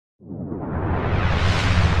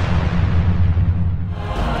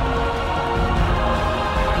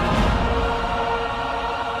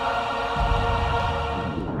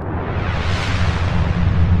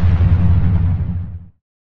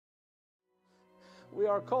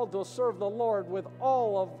are called to serve the Lord with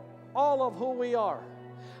all of who we are.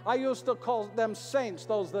 I used to call them saints,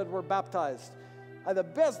 those that were baptized. The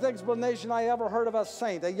best explanation I ever heard of a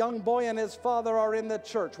saint, a young boy and his father are in the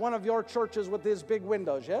church, one of your churches with these big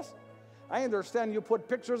windows, yes? I understand you put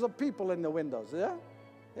pictures of people in the windows, yeah?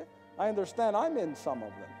 Yeah. I understand I'm in some of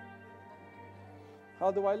them.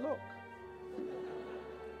 How do I look?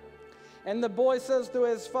 And the boy says to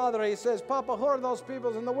his father, he says, Papa, who are those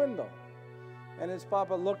people in the window? And his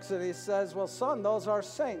papa looks and he says, well, son, those are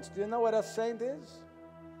saints. Do you know what a saint is?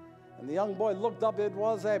 And the young boy looked up. It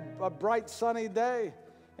was a bright, sunny day.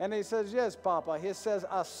 And he says, yes, Papa. He says,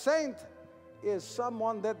 a saint is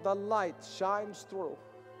someone that the light shines through.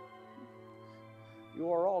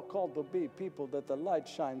 You are all called to be people that the light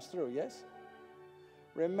shines through, yes?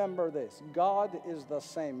 Remember this. God is the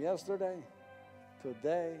same yesterday,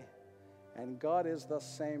 today, and God is the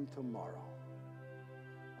same tomorrow.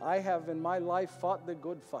 I have in my life fought the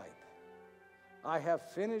good fight. I have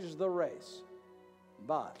finished the race.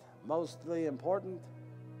 But mostly important,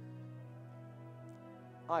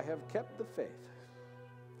 I have kept the faith.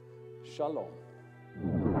 Shalom.